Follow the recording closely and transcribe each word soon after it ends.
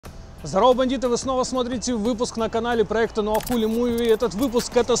Здорово, бандиты! Вы снова смотрите выпуск на канале проекта Nuahule. Этот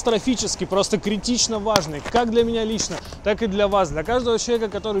выпуск катастрофически, просто критично важный, как для меня лично, так и для вас, для каждого человека,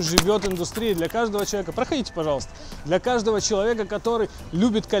 который живет в индустрии, для каждого человека, проходите, пожалуйста, для каждого человека, который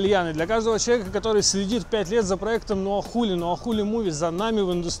любит кальяны, для каждого человека, который следит 5 лет за проектом Nuahule, за нами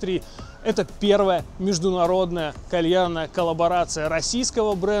в индустрии. Это первая международная кальянная коллаборация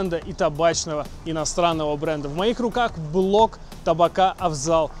российского бренда и табачного иностранного бренда. В моих руках блок табака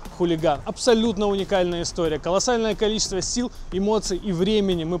Афзал Хулиган. Абсолютно уникальная история. Колоссальное количество сил, эмоций и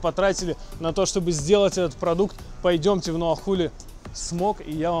времени мы потратили на то, чтобы сделать этот продукт. Пойдемте в Nuahule смог,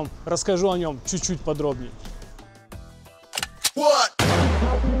 и я вам расскажу о нем чуть-чуть подробнее.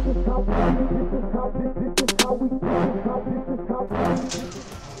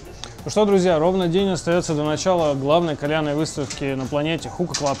 Ну что, друзья, ровно день остается до начала главной кальянной выставки на планете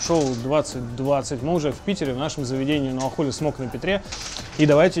Хука Клаб Шоу 2020. Мы уже в Питере, в нашем заведении Nuahule смог на Петре. И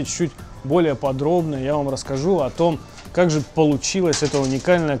давайте чуть-чуть более подробно я вам расскажу о том, как же получилась эта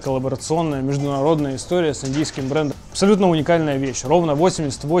уникальная коллаборационная международная история с индийским брендом. Абсолютно уникальная вещь. Ровно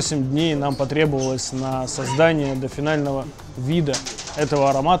 88 дней нам потребовалось на создание до финального вида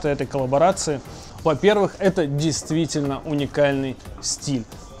этого аромата, этой коллаборации. Во-первых, это действительно уникальный стиль.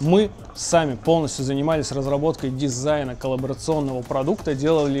 Мы сами полностью занимались разработкой дизайна коллаборационного продукта,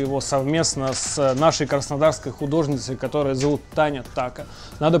 делали его совместно с нашей краснодарской художницей, которая зовут Таня Така.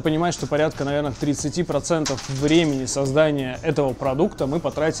 Надо понимать, что порядка, наверное, 30% времени создания этого продукта мы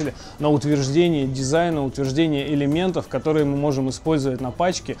потратили на утверждение дизайна, утверждение элементов, которые мы можем использовать на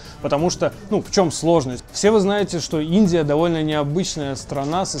пачке, потому что, в чем сложность? Все вы знаете, что Индия довольно необычная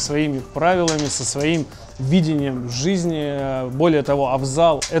страна со своими правилами, со своим видением жизни. Более того,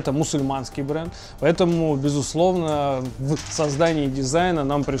 Афзал — это мусульманский бренд, поэтому, безусловно, в создании дизайна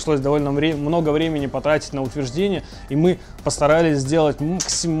нам пришлось довольно много времени потратить на утверждение, и мы постарались сделать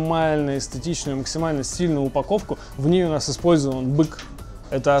максимально эстетичную, максимально стильную упаковку. В ней у нас использован бык.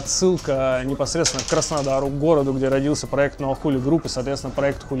 Это отсылка непосредственно к Краснодару, к городу, где родился проект Nuahule группы, соответственно,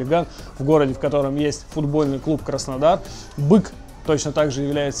 проект Хулиган, в городе, в котором есть футбольный клуб Краснодар. Бык точно так же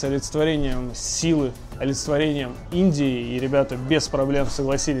является олицетворением силы, олицетворением Индии, и ребята без проблем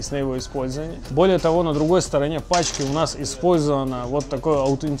согласились на его использование. Более того, на другой стороне пачки у нас использовано вот такое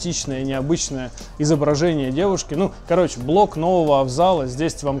аутентичное, необычное изображение девушки. Блок нового Афзала.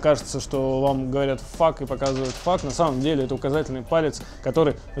 Здесь вам кажется, что вам говорят фак и показывают фак. На самом деле это указательный палец,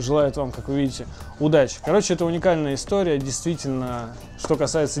 который желает вам, как вы видите, удачи. Это уникальная история. Действительно, что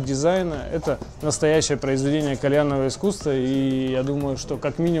касается дизайна, это настоящее произведение кальянного искусства, и я думаю, что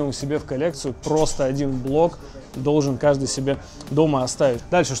как минимум себе в коллекцию просто один блок должен каждый себе дома оставить.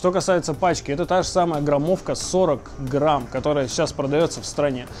 Дальше, что касается пачки, это та же самая граммовка 40 грамм, которая сейчас продается в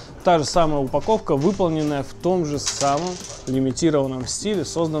стране. Та же самая упаковка, выполненная в том же самом лимитированном стиле,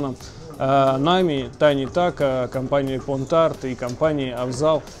 созданном нами, Таней Така, компанией Понтарт и компанией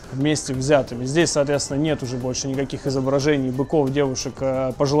Афзал вместе взятыми. Здесь, соответственно, нет уже больше никаких изображений быков, девушек,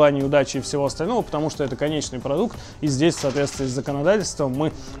 пожеланий удачи и всего остального, потому что это конечный продукт, и здесь, в соответствии с законодательством,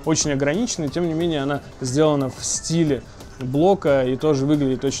 мы очень ограничены, тем не менее она сделана в стиле блока и тоже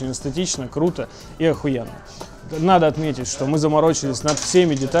выглядит очень эстетично, круто и охуенно. Надо отметить, что мы заморочились над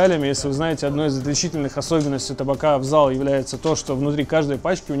всеми деталями. Если вы знаете, одной из отличительных особенностей табака Афзал является то, что внутри каждой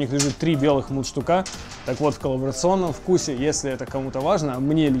пачки у них лежит 3 белых мундштука. Так вот, в коллаборационном вкусе, если это кому-то важно, а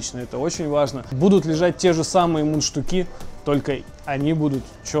мне лично это очень важно, будут лежать те же самые мундштуки, только они будут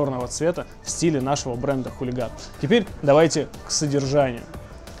черного цвета в стиле нашего бренда Хулиган. Теперь давайте к содержанию.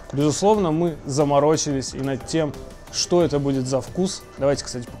 Безусловно, мы заморочились и над тем, что это будет за вкус. Давайте,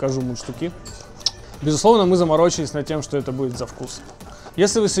 кстати, покажу мундштуки. Безусловно, мы заморочились над тем, что это будет за вкус.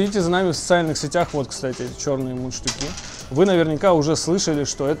 Если вы следите за нами в социальных сетях, вот, кстати, эти черные мундштуки, вы наверняка уже слышали,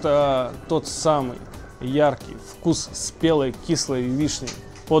 что это тот самый яркий вкус спелой кислой вишни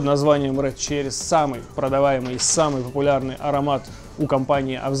под названием Red Cherry, самый продаваемый и самый популярный аромат у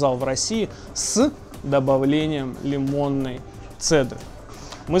компании Афзал в России с добавлением лимонной цедры.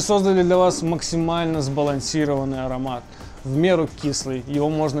 Мы создали для вас максимально сбалансированный аромат, в меру кислый, его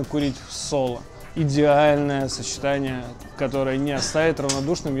можно курить в соло. Идеальное сочетание, которое не оставит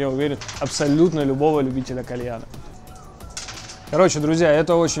равнодушным, я уверен, абсолютно любого любителя кальяна. Друзья,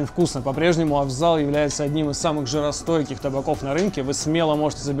 это очень вкусно. По-прежнему Афзал является одним из самых жиростойких табаков на рынке. Вы смело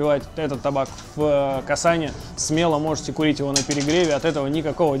можете забивать этот табак в касание, смело можете курить его на перегреве. От этого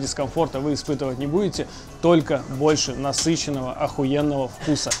никакого дискомфорта вы испытывать не будете, только больше насыщенного, охуенного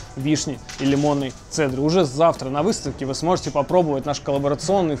вкуса вишни и лимонной цедры. Уже завтра на выставке вы сможете попробовать наш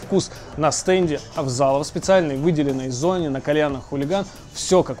коллаборационный вкус на стенде Афзала в специальной выделенной зоне на кальянных Хулиган.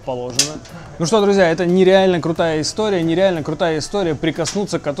 все как положено. Ну что, друзья, это нереально крутая история,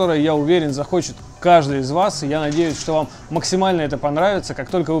 прикоснуться к которой, я уверен, захочет каждый из вас. И я надеюсь, что вам максимально это понравится. Как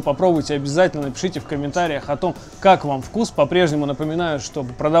только вы попробуете, обязательно напишите в комментариях о том, как вам вкус. По-прежнему напоминаю, что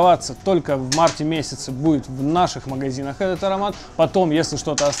продаваться только в марте месяце будет в наших магазинах этот аромат. Потом, если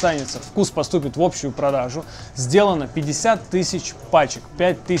что-то останется, вкус поступит в общую продажу. Сделано 50 тысяч пачек,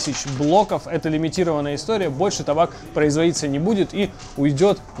 5000 блоков. Это лимитированная история, больше табак производиться не будет и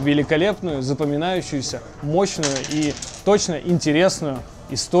уйдет в великолепную, запоминающуюся, мощную и точно интересную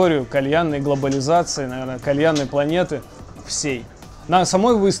историю кальянной глобализации, наверное, кальянной планеты всей. На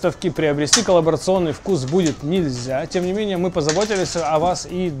самой выставке приобрести коллаборационный вкус будет нельзя. Тем не менее, мы позаботились о вас,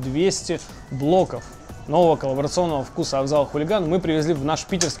 и 200 блоков нового коллаборационного вкуса Афзал Хулиган мы привезли в наш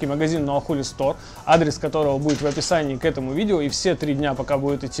питерский магазин Nuahule Store, адрес которого будет в описании к этому видео. И все 3 дня, пока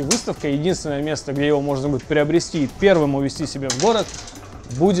будет идти выставка, единственное место, где его можно будет приобрести и первым увезти себе в город,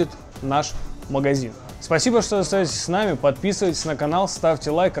 будет наш магазин. Спасибо, что остаетесь с нами. Подписывайтесь на канал, ставьте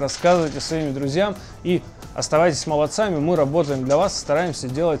лайк, рассказывайте своим друзьям и оставайтесь молодцами. Мы работаем для вас, стараемся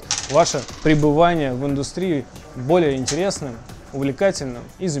делать ваше пребывание в индустрии более интересным, увлекательным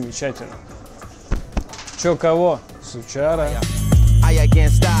и замечательным. Чё кого? Сучара.